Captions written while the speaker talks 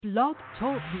Blog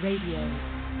Talk Radio.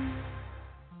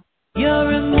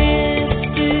 You're a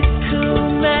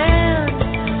mystical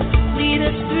man, lead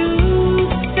us through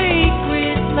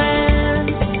sacred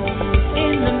lands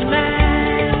in the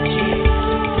magic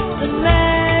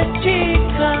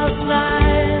of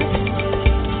life.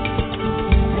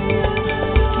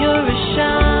 You're a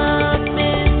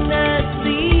shaman that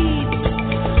leads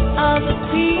other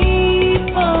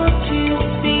people to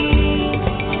see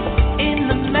in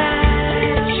the magic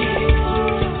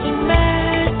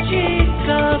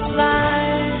of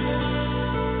life.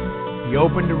 Be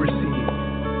open to receive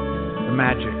the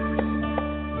magic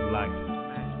of life.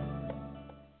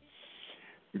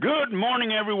 Good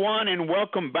morning, everyone, and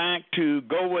welcome back to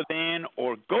Go Within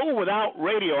or Go Without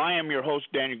Radio. I am your host,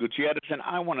 Daniel Gutierrez, and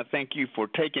I want to thank you for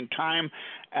taking time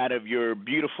out of your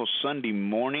beautiful Sunday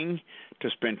morning to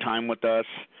spend time with us.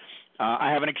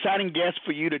 I have an exciting guest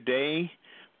for you today.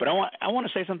 But I want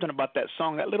to say something about that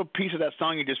song, that little piece of that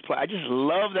song you just played. I just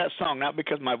love that song, not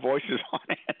because my voice is on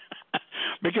it,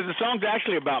 because the song's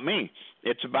actually about me.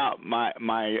 It's about my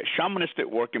shamanistic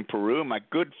work in Peru. My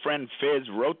good friend Fizz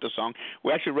wrote the song.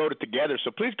 We actually wrote it together.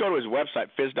 So please go to his website,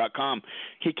 fizz.com.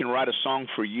 He can write a song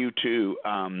for you, too.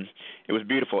 It was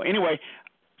beautiful. Anyway,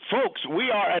 folks,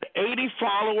 we are at 80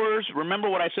 followers. Remember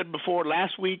what I said before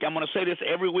last week? I'm going to say this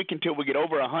every week until we get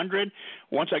over 100.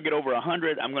 Once I get over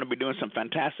 100, I'm going to be doing some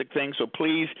fantastic things. So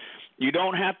please, you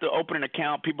don't have to open an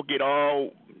account. People get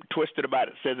all twisted about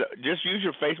it. It says just use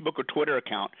your Facebook or Twitter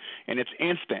account, and it's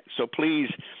instant. So please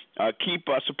keep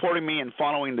supporting me and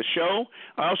following the show.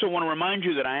 I also want to remind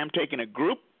you that I am taking a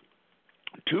group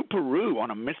to Peru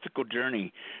on a mystical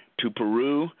journey to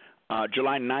Peru,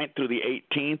 July 9th through the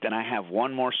 18th, and I have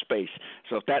one more space.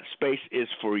 So if that space is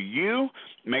for you,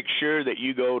 make sure that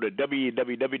you go to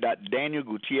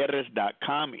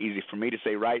www.danielgutierrez.com. Easy for me to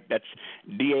say, right? That's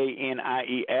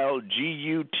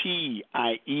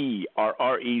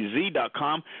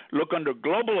DanielGutierrez.com. Look under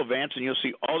Global Events, and you'll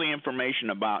see all the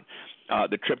information about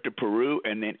the trip to Peru.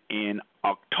 And then in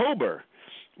October,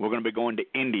 we're going to be going to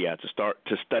India to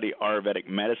study Ayurvedic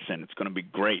medicine. It's going to be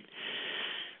great.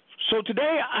 So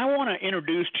today I want to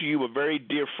introduce to you a very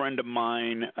dear friend of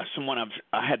mine, someone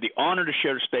I had the honor to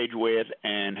share the stage with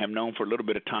and have known for a little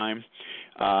bit of time.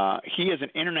 He is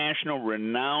an international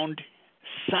renowned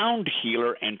sound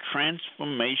healer and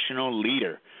transformational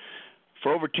leader.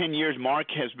 For over 10 years, Mark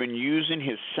has been using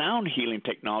his sound healing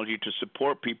technology to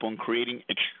support people in creating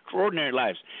extraordinary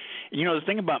lives. You know, the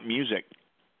thing about music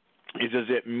is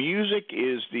that music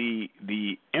is the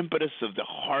impetus of the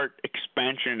heart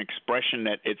expansion and expression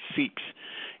that it seeks,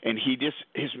 and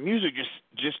his music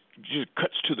just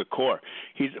cuts to the core.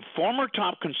 He's a former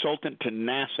top consultant to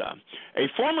NASA. A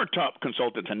former top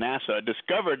consultant to NASA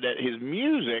discovered that his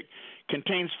music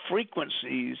contains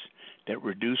frequencies that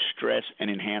reduce stress and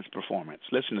enhance performance.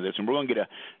 Listen to this, and we're going to get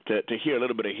to hear a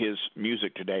little bit of his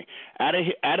music today. Out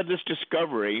of this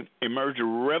discovery emerged a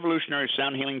revolutionary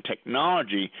sound healing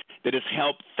technology that has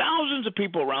helped thousands of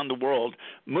people around the world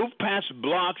move past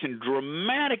blocks and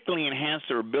dramatically enhance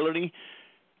their ability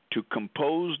to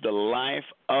compose the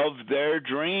life of their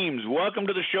dreams. Welcome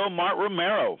to the show, Mark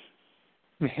Romero.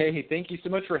 Hey, thank you so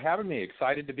much for having me.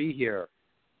 Excited to be here.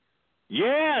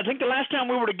 Yeah, I think the last time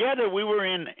we were together, we were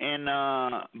in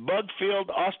Bugfield,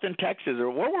 Austin, Texas, or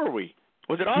where were we?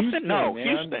 Was it Austin? Houston, no, man.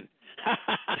 Houston.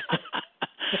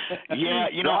 Yeah,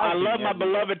 you know, I love my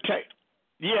beloved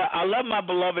I love my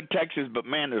beloved Texas, but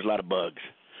man, there's a lot of bugs.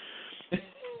 I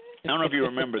don't know if you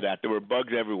remember that. There were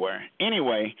bugs everywhere.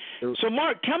 Anyway, so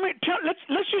Mark,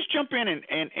 let's just jump in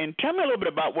and tell me a little bit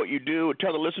about what you do.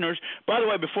 Tell the listeners. By the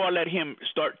way, before I let him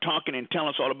start talking and tell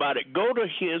us all about it, go to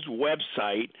his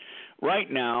website right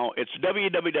now. It's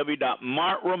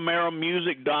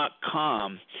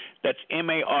www.markromeromusic.com. That's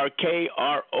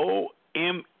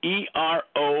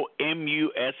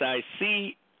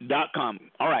MarkRomeromusic.com.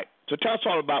 All right. So tell us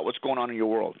all about what's going on in your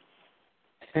world.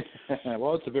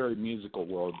 Well, it's a very musical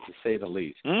world, to say the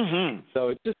least. Mm-hmm. So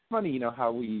it's just funny,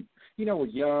 how we're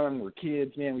young, we're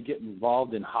kids, man, we get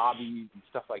involved in hobbies and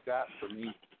stuff like that. For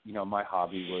me, my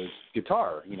hobby was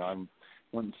guitar. I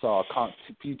went and saw a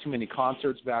few too many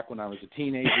concerts back when I was a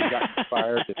teenager, got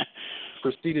inspired, and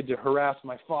proceeded to harass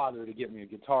my father to get me a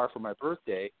guitar for my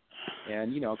birthday.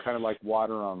 And, kind of like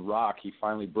water on rock, he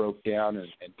finally broke down and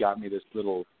got me this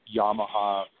little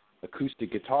Yamaha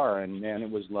acoustic guitar, and man,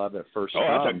 it was love at first sight.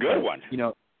 Oh, that's a good one.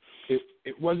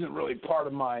 It wasn't really part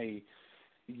of my,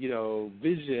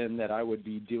 vision that I would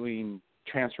be doing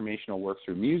transformational work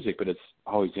through music, but it's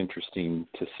always interesting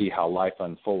to see how life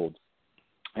unfolds.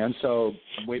 And so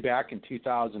way back in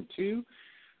 2002,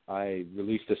 I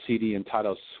released a CD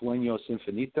entitled Sueños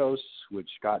Infinitos, which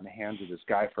got in the hands of this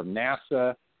guy from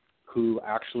NASA who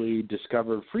actually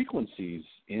discovered frequencies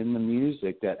in the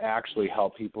music that actually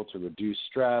help people to reduce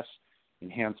stress,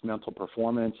 enhance mental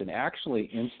performance, and actually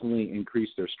instantly increase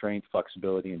their strength,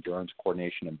 flexibility, endurance,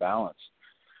 coordination, and balance.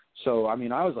 So, I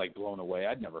mean, I was like blown away.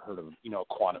 I'd never heard of,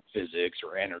 quantum physics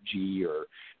or energy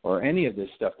or any of this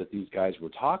stuff that these guys were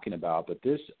talking about, but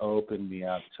this opened me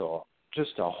up to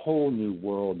just a whole new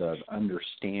world of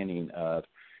understanding of,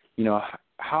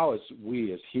 how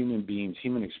we as human beings,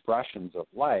 human expressions of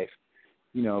life,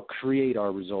 create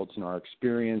our results in our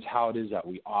experience, how it is that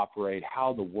we operate,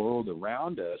 how the world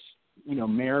around us,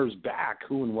 mirrors back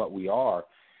who and what we are.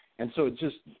 And so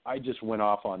I just went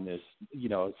off on this,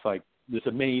 it's like this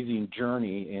amazing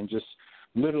journey and just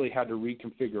literally had to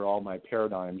reconfigure all my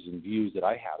paradigms and views that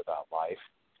I had about life,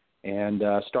 and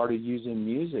started using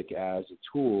music as a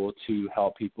tool to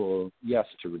help people, yes,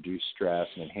 to reduce stress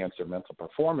and enhance their mental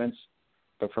performance.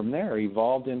 But from there,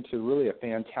 evolved into really a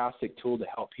fantastic tool to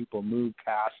help people move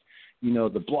past,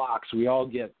 the blocks. We all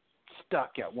get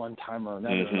stuck at one time or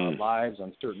another in our lives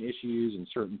on certain issues and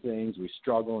certain things. We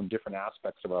struggle in different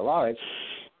aspects of our lives.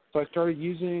 So I started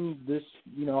using this,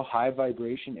 high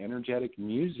vibration, energetic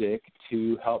music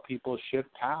to help people shift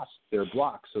past their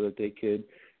blocks so that they could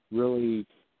really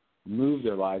move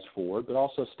their lives forward, but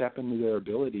also step into their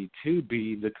ability to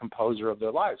be the composer of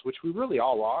their lives, which we really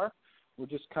all are. We're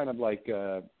just kind of like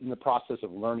in the process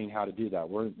of learning how to do that.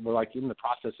 We're like in the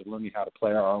process of learning how to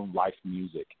play our own life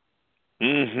music.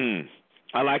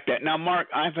 I like that. Now, Mark,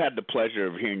 I've had the pleasure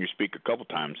of hearing you speak a couple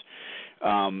times.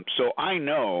 So I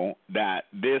know that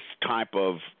this type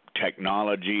of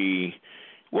technology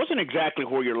wasn't exactly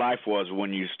where your life was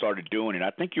when you started doing it.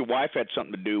 I think your wife had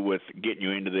something to do with getting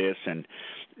you into this, and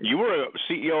you were a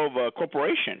CEO of a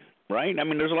corporation, right? I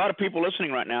mean, there's a lot of people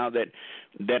listening right now that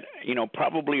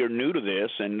probably are new to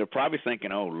this, and they're probably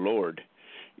thinking, oh, Lord.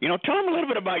 Tell them a little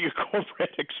bit about your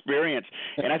corporate experience.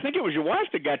 And I think it was your wife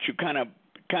that got you kind of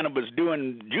was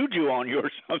doing juju on you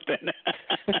or something.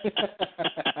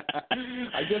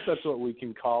 I guess that's what we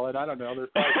can call it. I don't know. There's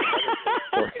probably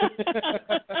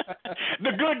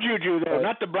the good juju, though,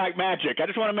 not the black magic. I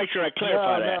just want to make sure I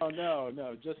clarify that.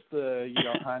 No. Just the,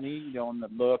 honey, and the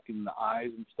look and the eyes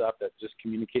and stuff that just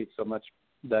communicates so much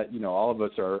that, all of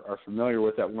us are familiar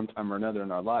with at one time or another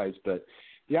in our lives. But,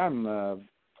 yeah, I'm a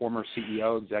former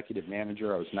CEO, executive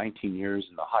manager. I was 19 years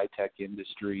in the high-tech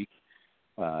industry.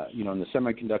 In the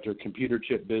semiconductor computer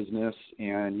chip business,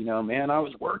 and, I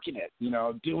was working it,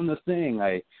 doing the thing.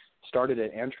 I started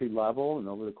at entry level, and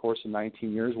over the course of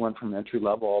 19 years, went from entry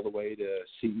level all the way to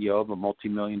CEO of a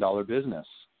multi-million-dollar business.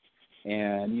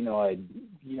 And,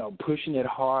 pushing it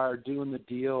hard, doing the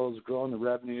deals, growing the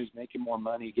revenues, making more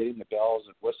money, getting the bells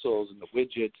and whistles and the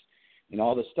widgets and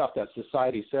all the stuff that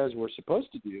society says we're supposed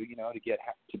to do,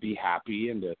 to be happy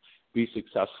and to be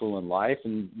successful in life.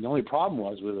 And the only problem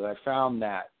was I found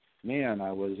that, man,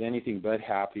 I was anything but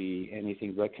happy,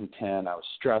 anything but content. I was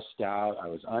stressed out. I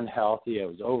was unhealthy. I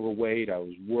was overweight. I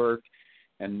was worked.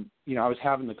 And, I was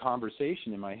having the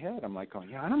conversation in my head. I'm like,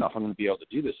 I don't know if I'm going to be able to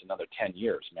do this another 10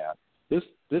 years, man. This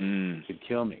could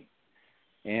kill me.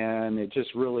 And it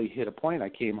just really hit a point. I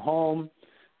came home.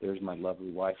 There's my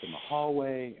lovely wife in the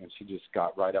hallway, and she just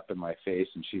got right up in my face,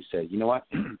 and she said, you know what?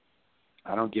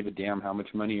 I don't give a damn how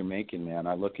much money you're making, man.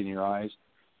 I look in your eyes,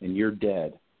 and you're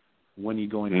dead. When are you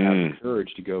going to have the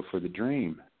courage to go for the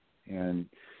dream? And,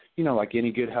 like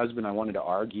any good husband, I wanted to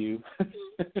argue.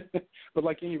 But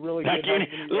like any really good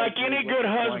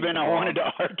husband, I wanted to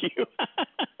argue.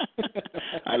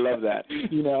 I love that.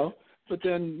 But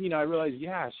then, I realized,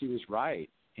 yeah, she was right.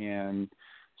 And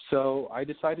so I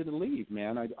decided to leave,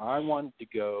 man. I wanted to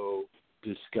go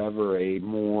discover a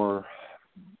more,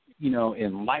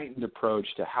 enlightened approach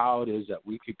to how it is that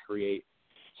we could create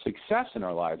success in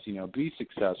our lives, be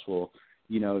successful,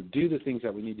 do the things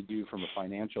that we need to do from a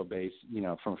financial base,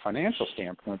 from a financial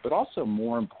standpoint, but also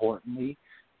more importantly,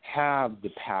 have the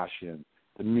passion,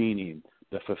 the meaning,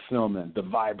 the fulfillment, the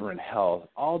vibrant health,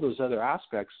 all those other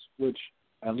aspects, which,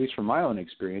 at least from my own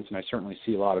experience, and I certainly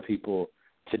see a lot of people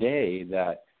today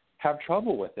that have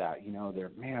trouble with that.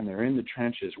 They're in the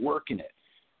trenches working it,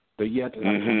 but yet,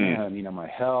 man, my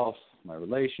health, my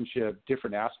relationship,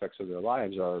 different aspects of their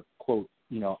lives are, quote,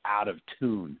 out of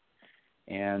tune.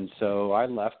 And so I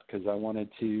left because I wanted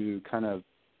to kind of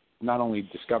not only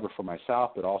discover for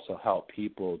myself, but also help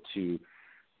people to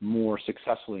more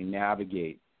successfully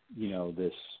navigate,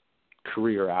 this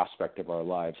career aspect of our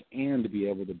lives, and to be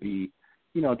able to be,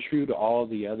 true to all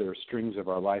the other strings of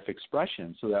our life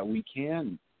expression so that we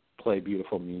can play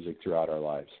beautiful music throughout our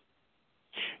lives.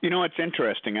 You know, it's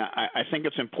interesting. I think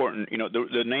it's important. You know,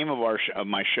 the name of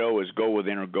my show is Go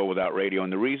Within or Go Without Radio,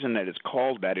 and the reason that it's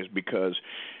called that is because,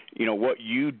 you know, what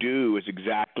you do is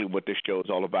exactly what this show is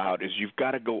all about. Is you've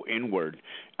got to go inward.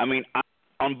 I mean,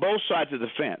 on both sides of the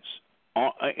fence,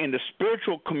 in the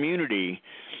spiritual community.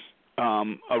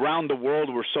 Around the world,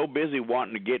 we're so busy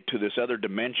wanting to get to this other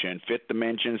dimension, fifth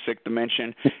dimension, sixth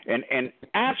dimension, and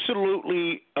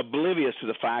absolutely oblivious to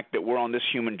the fact that we're on this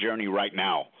human journey right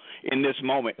now, in this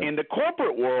moment. In the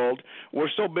corporate world, we're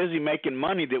so busy making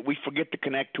money that we forget to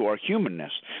connect to our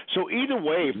humanness. So either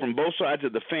way, from both sides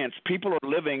of the fence, people are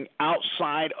living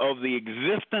outside of the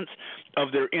existence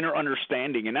of their inner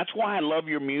understanding. And that's why I love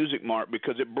your music, Mark,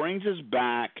 because it brings us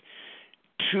back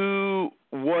to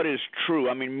what is true.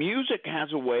 I mean, music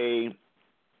has a way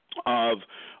of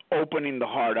opening the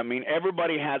heart. I mean,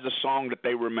 everybody has a song that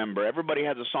they remember. Everybody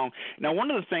has a song. Now,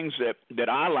 one of the things that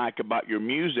I like about your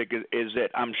music is that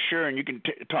I'm sure, and you can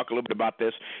talk a little bit about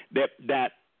this,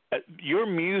 that your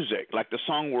music, like the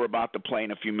song we're about to play in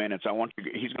a few minutes,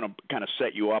 he's going to kind of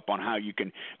set you up on how you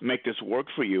can make this work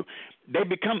for you. They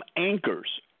become anchors.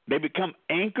 They become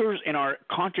anchors in our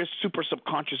conscious, super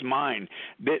subconscious mind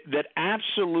that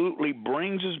absolutely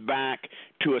brings us back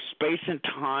to a space and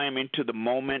time, into the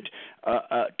moment,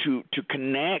 to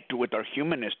connect with our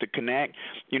humanness, to connect.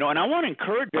 You know, and I want to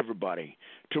encourage everybody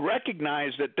to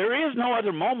recognize that there is no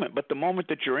other moment but the moment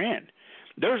that you're in.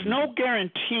 There's no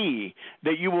guarantee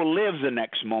that you will live the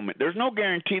next moment. There's no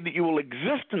guarantee that you will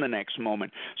exist in the next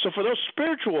moment. So for those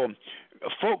spiritual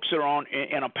folks that are on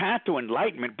a path to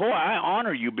enlightenment, boy, I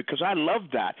honor you, because I love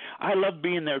that. I love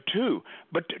being there too.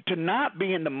 But to not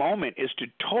be in the moment is to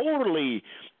totally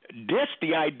diss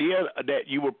the idea that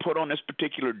you were put on this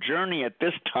particular journey at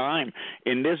this time,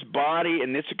 in this body,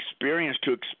 in this experience,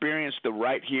 to experience the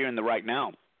right here and the right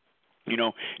now. You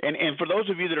know, and for those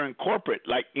of you that are in corporate,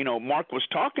 like, you know, Mark was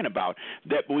talking about,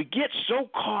 that we get so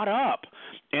caught up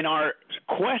in our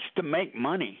quest to make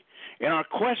money, in our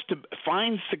quest to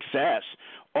find success,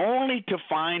 only to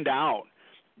find out,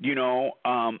 you know,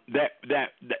 that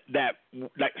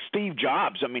like Steve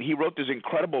Jobs, I mean, he wrote this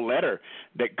incredible letter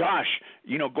that, gosh,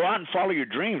 you know, go out and follow your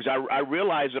dreams. I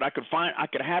realized that I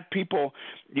could have people,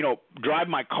 you know, drive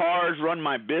my cars, run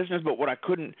my business, but what I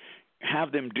couldn't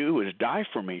have them do is die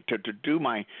for me, to do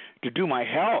my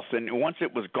health. And once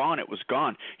it was gone, it was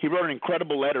gone. He wrote an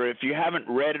incredible letter. If you haven't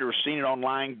read it or seen it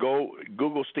online, go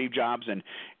Google Steve Jobs, and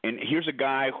here's a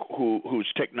guy whose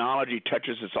technology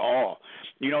touches us all.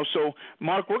 You know, so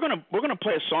Mark, we're gonna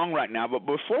play a song right now, but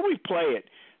before we play it,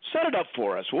 set it up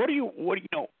for us. What do you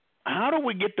know? How do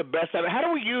we get the best out of it? How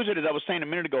do we use it, as I was saying a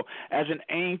minute ago, as an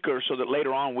anchor, so that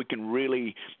later on we can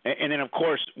really – and then, of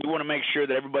course, we want to make sure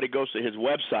that everybody goes to his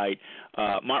website,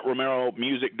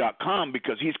 markromeromusic.com,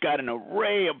 because he's got an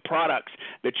array of products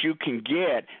that you can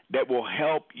get that will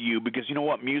help you, because you know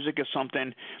what? Music is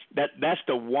something that's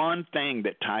the one thing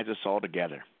that ties us all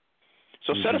together.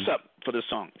 So set us up for this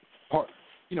song.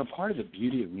 You know, part of the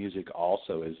beauty of music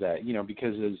also is that, you know,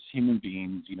 because as human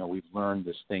beings, you know, we've learned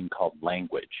this thing called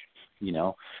language, you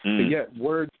know, but yet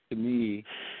words to me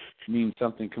mean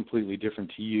something completely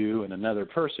different to you and another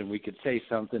person. We could say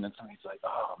something and somebody's like,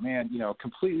 oh, man, you know,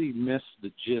 completely miss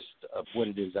the gist of what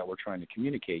it is that we're trying to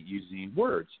communicate using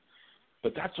words.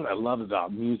 But that's what I love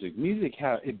about music. Music,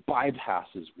 it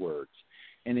bypasses words.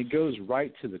 And it goes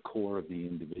right to the core of the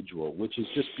individual, which is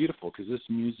just beautiful, because this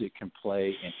music can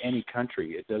play in any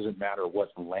country. It doesn't matter what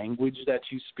language that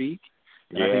you speak.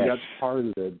 And I think that's part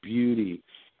of the beauty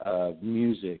of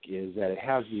music, is that it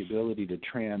has the ability to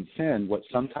transcend what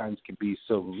sometimes can be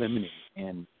so limiting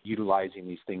in utilizing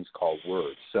these things called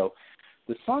words. So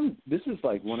the song, this is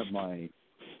one of my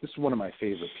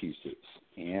favorite pieces,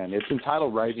 and it's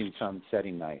entitled Rising Sun,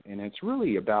 Setting Night. And it's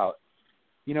really about,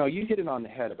 you know, you hit it on the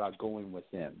head about going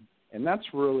within. And that's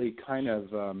really kind of,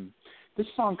 this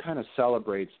song kind of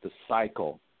celebrates the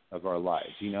cycle of our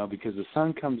lives, you know, because the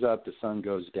sun comes up, the sun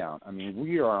goes down. I mean,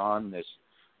 we are on this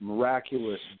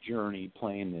miraculous journey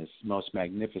playing this most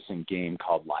magnificent game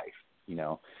called life, you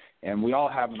know, and we all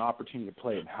have an opportunity to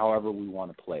play it however we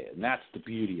want to play it. And that's the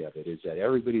beauty of it, is that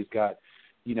everybody's got,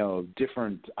 you know,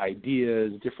 different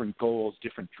ideas, different goals,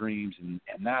 different dreams, and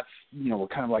that's, you know, we're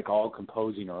kind of like all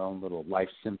composing our own little life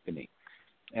symphony.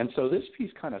 And so this piece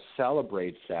kind of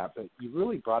celebrates that, but you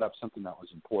really brought up something that was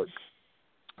important,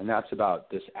 and that's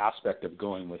about this aspect of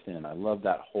going within. I love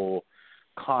that whole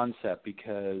concept,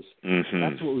 because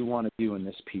that's what we want to do in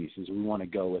this piece, is we want to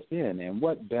go within. And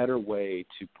what better way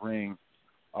to bring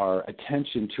our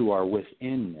attention to our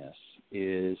withinness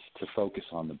is to focus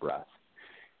on the breath.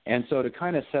 And so to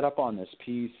kind of set up on this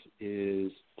piece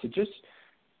is to just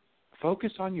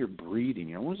focus on your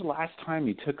breathing. When was the last time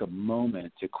you took a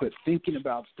moment to quit thinking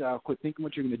about stuff, quit thinking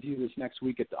what you're going to do this next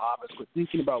week at the office, quit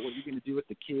thinking about what you're going to do with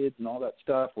the kids and all that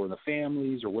stuff, or the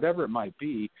families, or whatever it might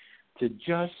be, to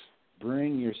just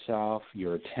bring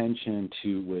your attention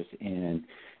to within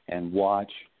and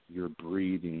watch your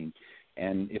breathing.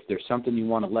 And if there's something you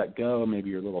want to let go, maybe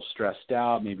you're a little stressed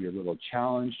out, maybe you're a little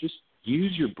challenged, just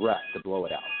use your breath to blow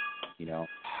it out.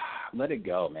 Let it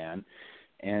go, man.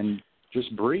 And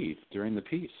just breathe during the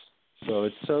piece. So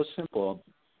it's so simple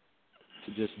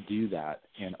to just do that,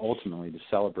 and ultimately to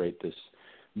celebrate this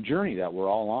journey that we're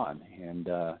all on. And,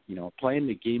 playing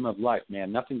the game of life,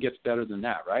 man, nothing gets better than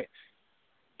that, right?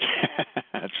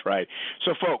 That's right.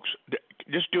 So, folks,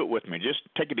 just do it with me. Just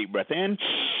take a deep breath in.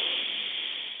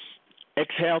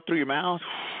 Exhale through your mouth.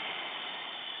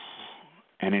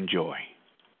 And enjoy.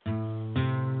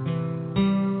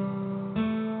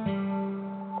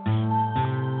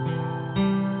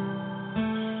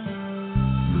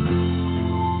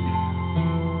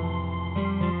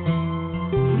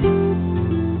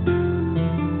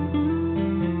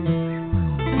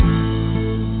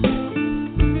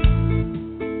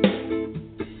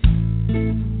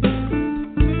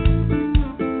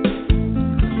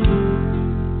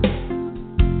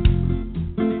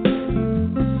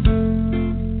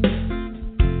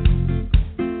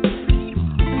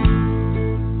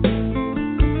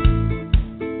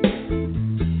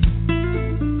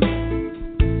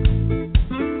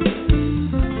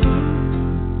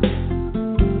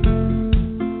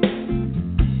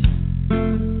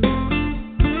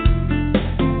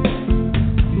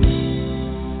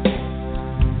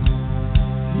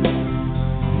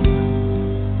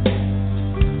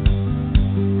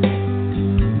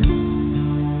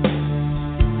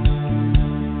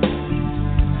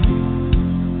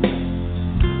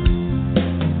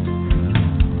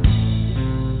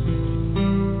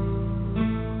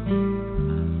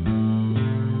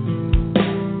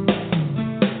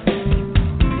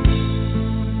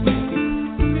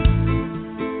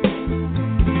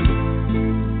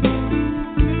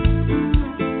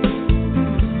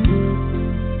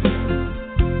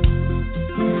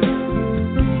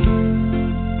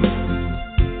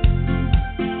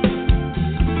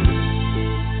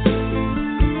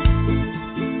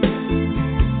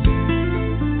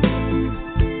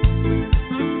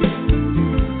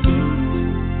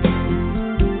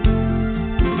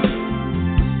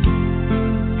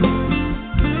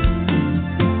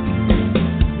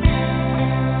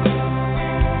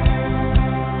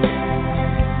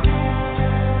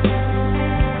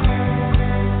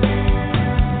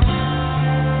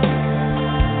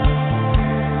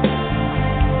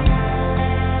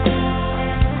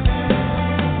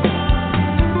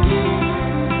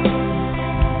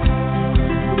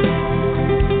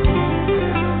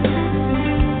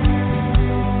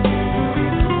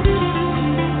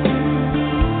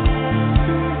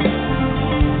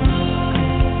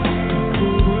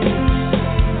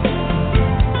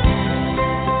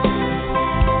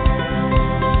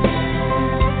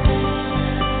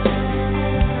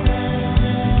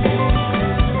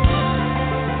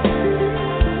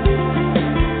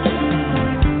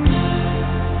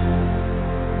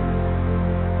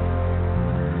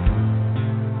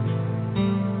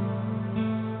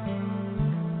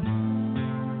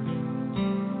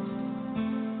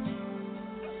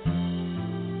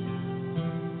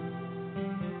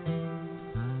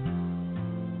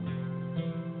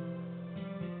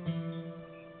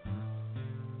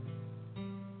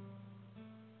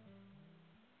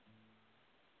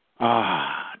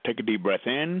 Take a deep breath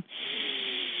in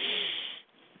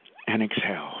and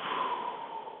exhale.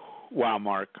 Wow,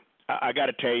 Mark. I got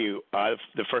to tell you,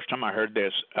 the first time I heard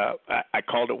this, I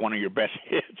called it one of your best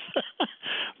hits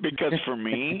because for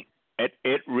me,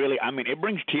 it really, it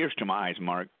brings tears to my eyes,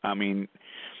 Mark. I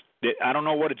don't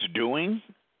know what it's doing,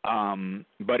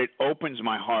 but it opens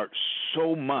my heart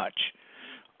so much.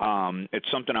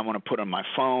 It's something I want to put on my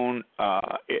phone.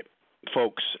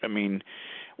 Folks,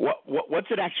 what's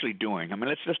it actually doing?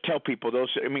 Let's just tell people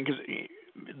because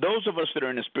those of us that are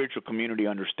in the spiritual community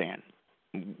understand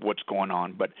what's going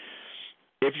on. But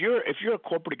if you're a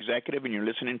corporate executive and you're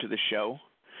listening to the show,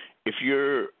 if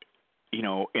you're,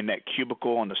 in that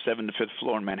cubicle on the 7th to 5th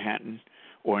floor in Manhattan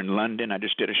or in London, I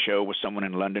just did a show with someone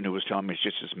in London who was telling me it's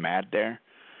just as mad there.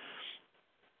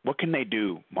 What can they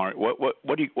do, Mark?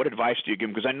 What advice do you give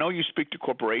them? Because I know you speak to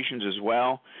corporations as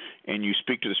well, and you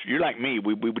speak to this. You're like me.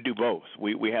 We would do both.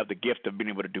 We have the gift of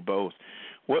being able to do both.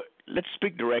 Let's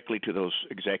speak directly to those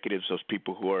executives, those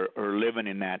people who are living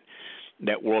in that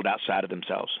world outside of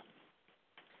themselves.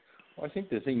 Well, I think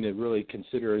the thing to really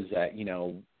consider is that,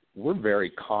 we're very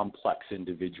complex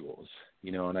individuals,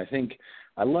 you know, and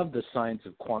I love the science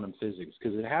of quantum physics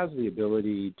because it has the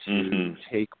ability to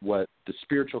take what the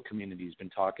spiritual community has been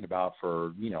talking about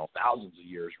for, you know, thousands of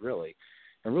years, really,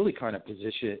 and really kind of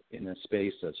position it in the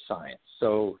space of science.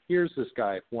 So here's this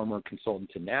guy, former consultant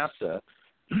to NASA.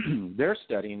 They're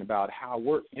studying about how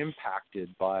we're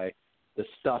impacted by the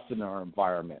stuff in our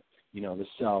environment, you know, the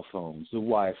cell phones, the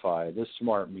Wi-Fi, the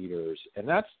smart meters, and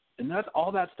that's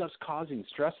all that stuff's causing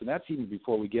stress, and that's even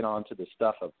before we get on to the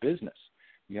stuff of business,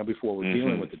 you know, before we're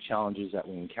dealing with the challenges that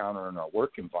we encounter in our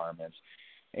work environments.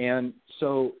 And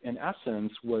so, in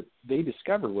essence, what they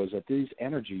discovered was that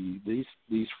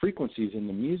these frequencies in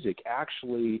the music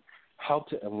actually help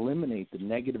to eliminate the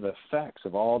negative effects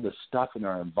of all the stuff in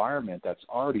our environment that's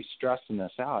already stressing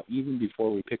us out, even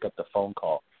before we pick up the phone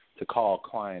call to call a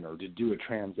client or to do a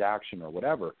transaction or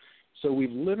whatever. So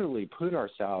we've literally put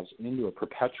ourselves into a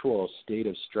perpetual state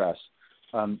of stress.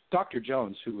 Dr.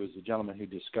 Jones, who was the gentleman who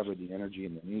discovered the energy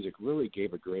in the music, really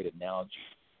gave a great analogy.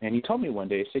 And he told me one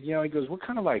day, he said, you know, he goes, we're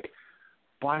kind of like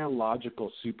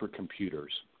biological supercomputers,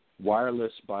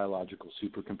 wireless biological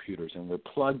supercomputers, and we're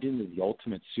plugged into the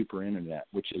ultimate super internet,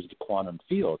 which is the quantum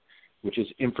field, which is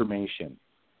information.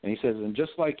 And he says, and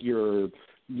just like your,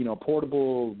 you know,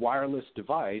 portable wireless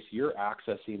device, you're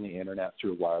accessing the internet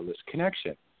through a wireless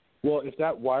connection. Well, if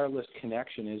that wireless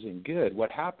connection isn't good,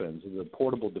 what happens is the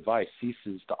portable device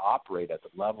ceases to operate at the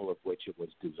level of which it was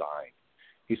designed.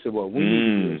 He said, what we need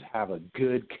to do is have a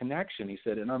good connection. He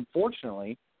said, and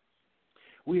unfortunately,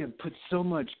 we have put so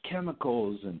much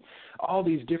chemicals and all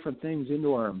these different things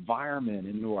into our environment,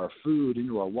 into our food,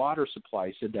 into our water supply.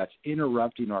 He said that's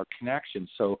interrupting our connection.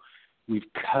 So we've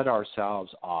cut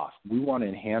ourselves off. We want to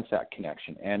enhance that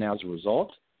connection. And as a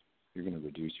result, you're going to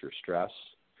reduce your stress.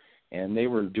 And they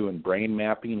were doing brain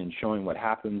mapping and showing what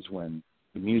happens when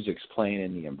the music's playing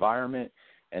in the environment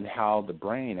and how the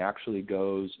brain actually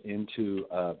goes into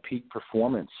a peak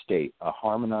performance state, a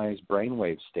harmonized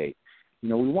brainwave state. You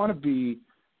know, we want to be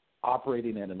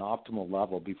operating at an optimal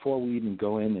level before we even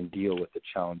go in and deal with the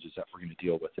challenges that we're going to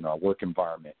deal with in our work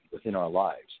environment, within our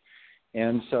lives.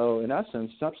 And so, in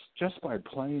essence, that's just by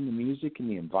playing the music in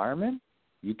the environment,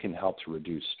 you can help to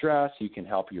reduce stress. You can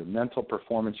help your mental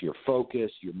performance, your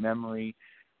focus, your memory,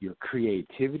 your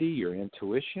creativity, your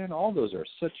intuition. All those are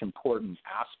such important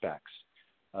aspects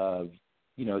of,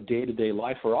 you know, day-to-day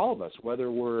life for all of us,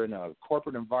 whether we're in a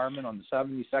corporate environment on the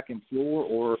 72nd floor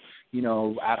or, you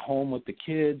know, at home with the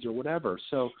kids or whatever.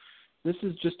 So this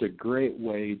is just a great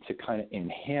way to kind of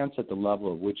enhance at the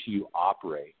level of which you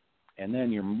operate. And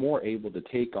then you're more able to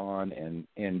take on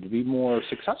and to be more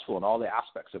successful in all the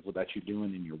aspects of what that you're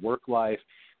doing in your work life,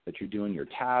 that you're doing your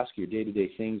task, your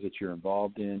day-to-day things that you're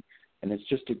involved in. And it's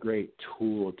just a great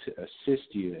tool to assist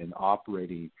you in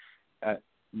operating at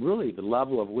really the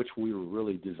level of which we were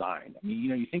really designed. I mean, you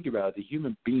know, you think about it, the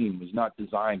human being was not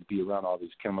designed to be around all these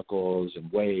chemicals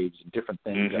and waves and different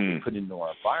things that we put into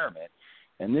our environment.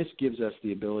 And this gives us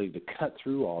the ability to cut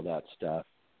through all that stuff,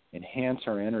 enhance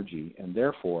our energy, and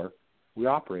therefore we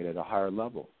operate at a higher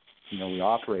level. You know, we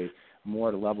operate more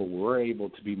at a level where we're able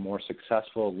to be more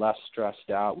successful, less stressed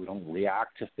out. We don't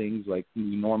react to things like we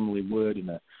normally would in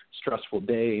a stressful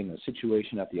day, in a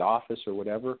situation at the office or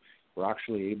whatever. We're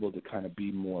actually able to kind of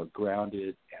be more grounded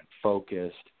and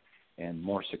focused and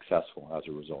more successful as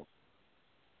a result.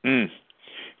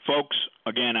 Folks,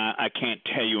 again, I can't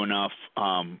tell you enough.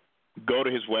 Go to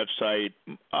his website.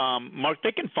 Mark,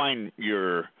 they can find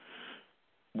your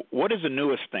 – what is the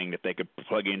newest thing that they could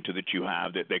plug into that you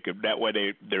have that they could – that way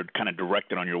they're kind of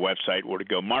directed on your website where to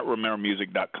go,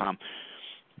 markromeromusic.com.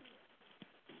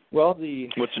 Well,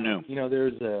 what's new? You know,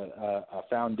 there's a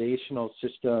foundational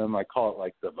system. I call it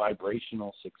like the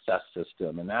vibrational success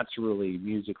system, and that's really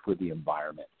music for the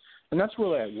environment. And that's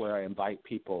really where I invite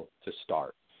people to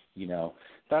start. You know,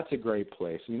 that's a great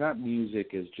place. I mean, that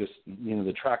music is just, you know,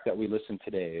 the track that we listen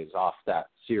today is off that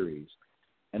series.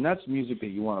 And that's music that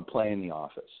you want to play in the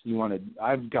office.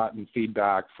 I've gotten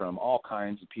feedback from all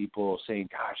kinds of people saying,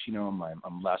 gosh, you know,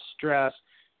 I'm less stressed.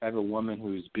 I have a woman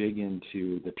who's big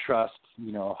into the trust,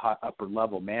 you know, upper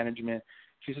level management.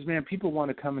 She says, man, people want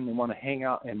to come and they want to hang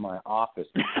out in my office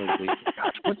because they say,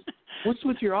 gosh, what's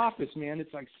with your office, man?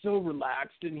 It's like so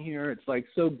relaxed in here. It's like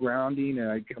so grounding, and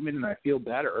I come in and I feel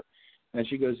better. And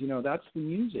she goes, you know, that's the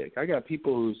music. I got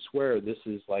people who swear this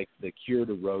is like the cure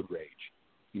to road rage.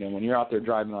 You know, when you're out there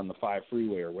driving on the 5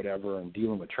 freeway or whatever and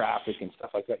dealing with traffic and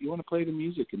stuff like that, you want to play the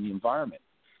music in the environment.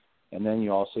 And then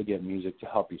you also get music to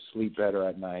help you sleep better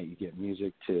at night. You get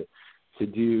music to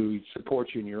support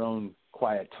you in your own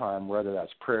quiet time, whether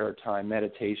that's prayer time,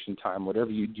 meditation time,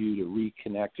 whatever you do to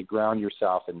reconnect, to ground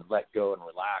yourself and let go and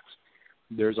relax.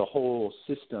 there's a whole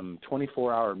system,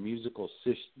 24-hour musical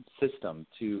system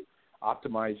to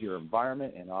optimize your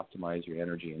environment and optimize your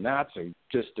energy. And that's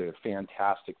just a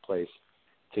fantastic place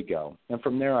to go. And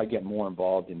from there, I get more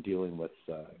involved in dealing with,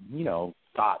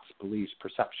 thoughts, beliefs,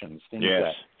 perceptions, things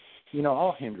that,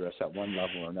 all hinder us at one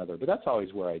level or another. But that's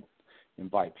always where I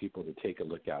invite people to take a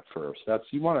look at first. That's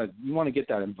you want to get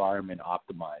that environment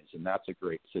optimized, and that's a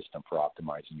great system for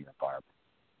optimizing your environment.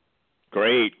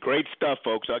 Great stuff,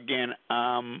 folks. Again,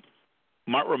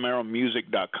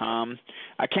 MarkRomeroMusic.com.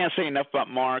 I can't say enough about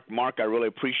Mark. Mark, I really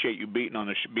appreciate you being on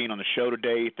the show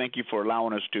today. Thank you for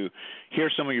allowing us to hear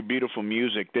some of your beautiful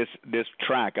music. This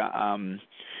track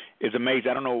is amazing.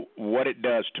 I don't know what it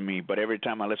does to me, but every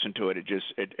time I listen to it,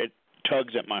 it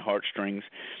tugs at my heartstrings.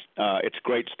 It's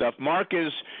great stuff. Mark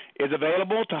is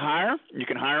available to hire. You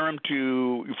can hire him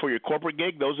for your corporate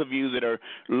gig. Those of you that are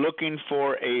looking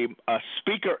for a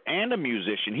speaker and a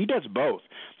musician, he does both.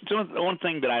 It's one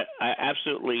thing that I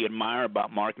absolutely admire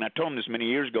about Mark, and I told him this many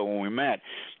years ago when we met,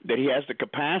 that he has the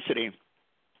capacity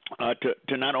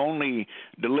to not only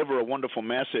deliver a wonderful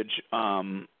message of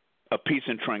peace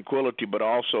and tranquility, but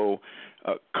also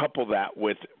couple that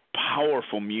with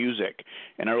powerful music,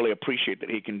 and I really appreciate that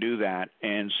he can do that.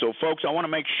 And so, folks, I want to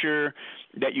make sure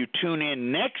that you tune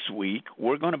in next week.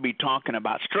 We're going to be talking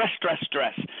about stress.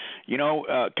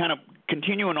 Kind of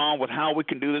continuing on with how we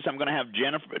can do this. I'm going to have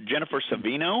Jennifer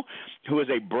Savino, who is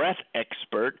a breath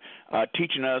expert,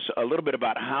 teaching us a little bit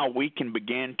about how we can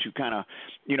begin to kind of,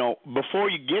 before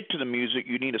you get to the music,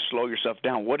 you need to slow yourself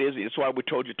down. What is it? That's why we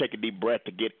told you to take a deep breath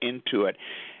to get into it.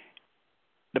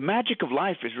 The magic of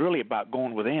life is really about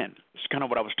going within. It's kind of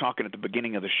what I was talking at the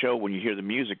beginning of the show when you hear the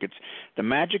music. It's the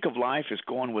magic of life is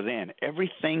going within.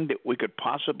 Everything that we could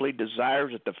possibly desire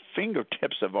is at the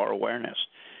fingertips of our awareness.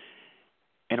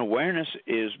 And awareness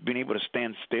is being able to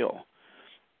stand still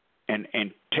and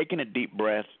taking a deep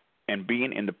breath and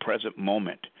being in the present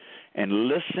moment and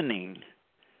listening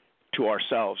to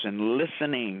ourselves and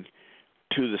listening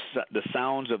to the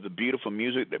sounds of the beautiful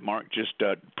music that Mark just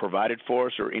provided for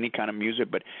us, or any kind of music.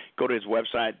 But go to his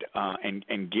website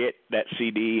and get that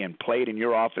CD and play it in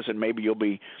your office, and maybe you'll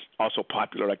be also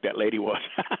popular like that lady was.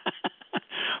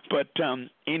 But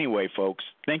anyway, folks,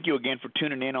 thank you again for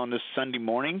tuning in on this Sunday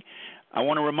morning. I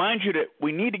want to remind you that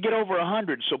we need to get over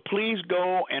 100, so please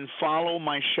go and follow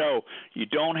my show. You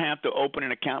don't have to open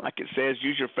an account like it says.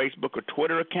 Use your Facebook or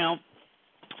Twitter account.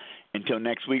 Until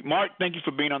next week. Mark, thank you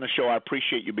for being on the show. I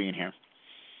appreciate you being here.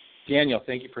 Daniel,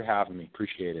 thank you for having me.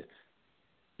 Appreciate it.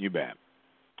 You bet.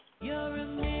 You're a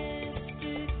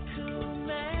mystical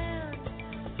man,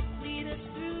 lead us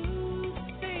through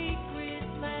sacred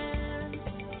land,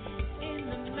 in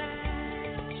the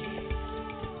magic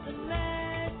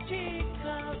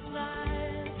of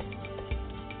life.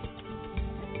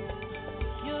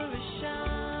 You're a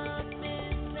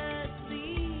shaman that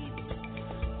leads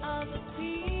other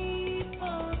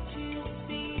people to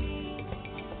see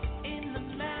in the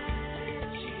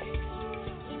magic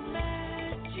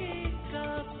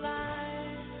of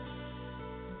life.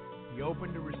 Be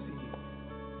open to receive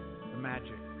the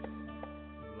magic